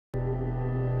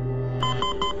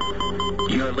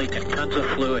are leaking tons of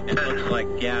fluid. It looks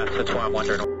like gas. That's why I'm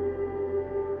wondering.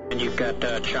 And you've got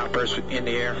choppers in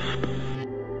the air.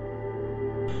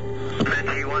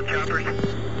 You want choppers?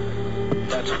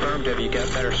 That's affirmative. You got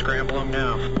better scramble them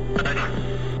now.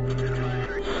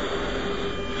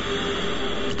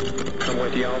 I'm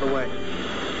with you all the way.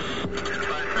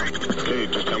 Okay,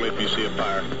 just tell me if you see a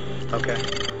fire. Okay.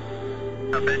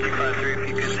 Benji 5-3, if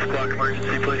you could squawk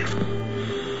emergency, please.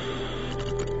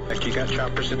 You got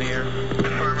choppers in the air?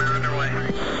 Farmer underway.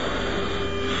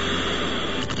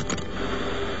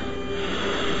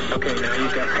 Okay, now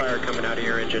you've got fire coming out of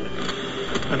your engine.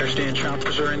 Understand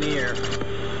choppers are in the air.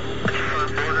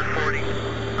 Front border 40.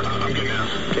 I'm good now.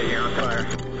 Okay, you're on fire.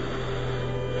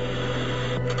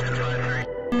 5-3.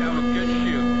 Have a good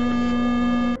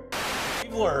shoot.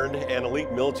 We've learned an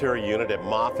elite military unit at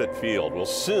Moffett Field will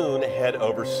soon head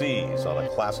overseas on a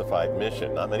classified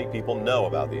mission. Not many people know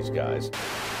about these guys.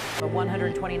 The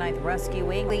 129th Rescue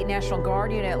Wing Elite National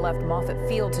Guard unit left Moffett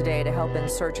Field today to help in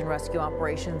search and rescue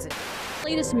operations.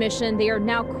 Latest mission, they are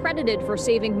now credited for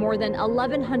saving more than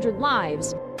 1,100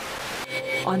 lives.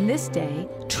 On this day,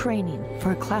 training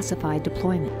for a classified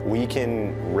deployment. We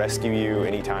can rescue you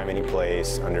anytime, any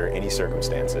place, under any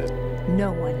circumstances.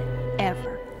 No one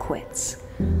ever quits.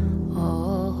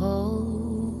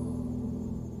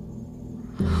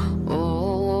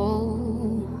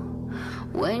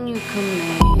 When you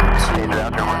commit to the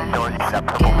back,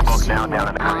 down in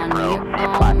the green road. The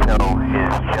plateau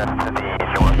is just to the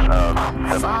north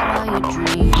of follow your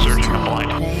dreams to a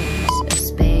place, a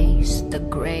space, the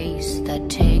grace that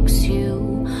takes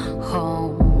you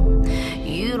home.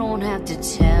 You don't have to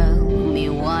tell me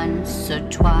once or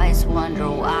twice, wonder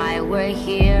why we're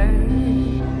here.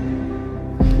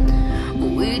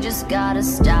 We just gotta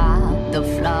stop the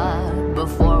flood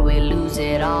before we lose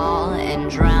it all and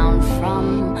drown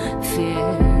from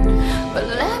fear. But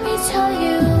let me tell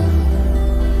you,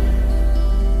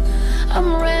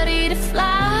 I'm ready to fly.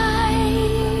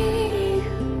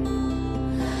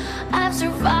 I've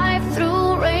survived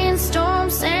through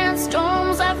rainstorms,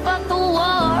 sandstorms, I fought the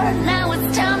war, now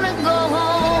it's time to go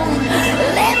home.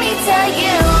 Let me tell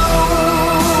you,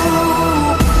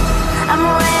 I'm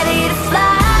ready to fly.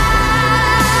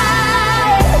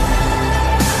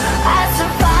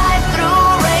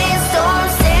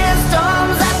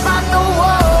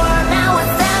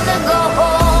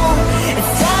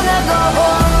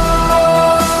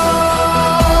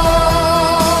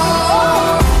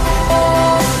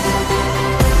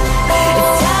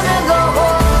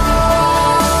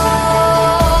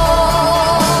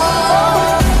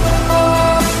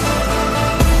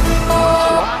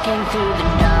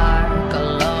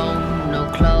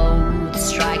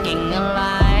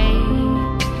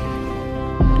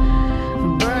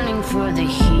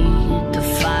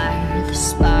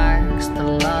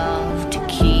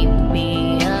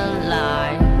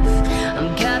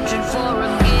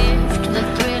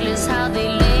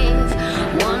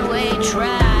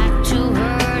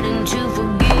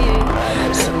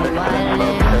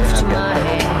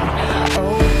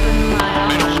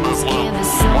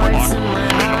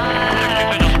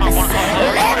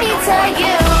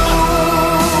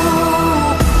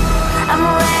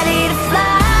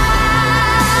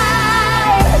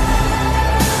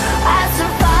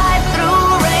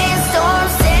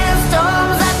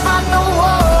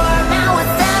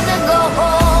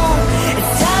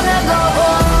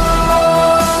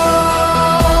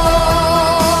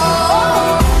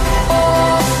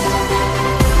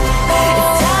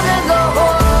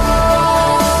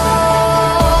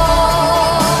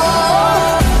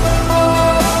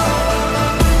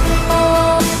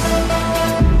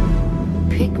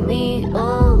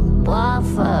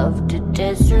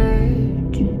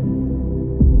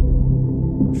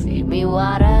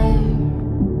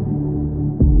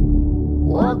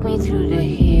 Walk me through the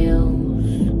hills.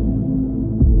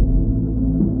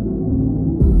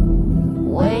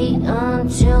 Wait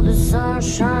until the sun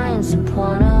shines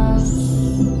upon us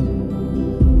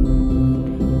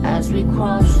as we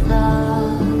cross the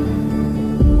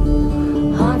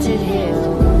haunted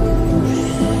hills.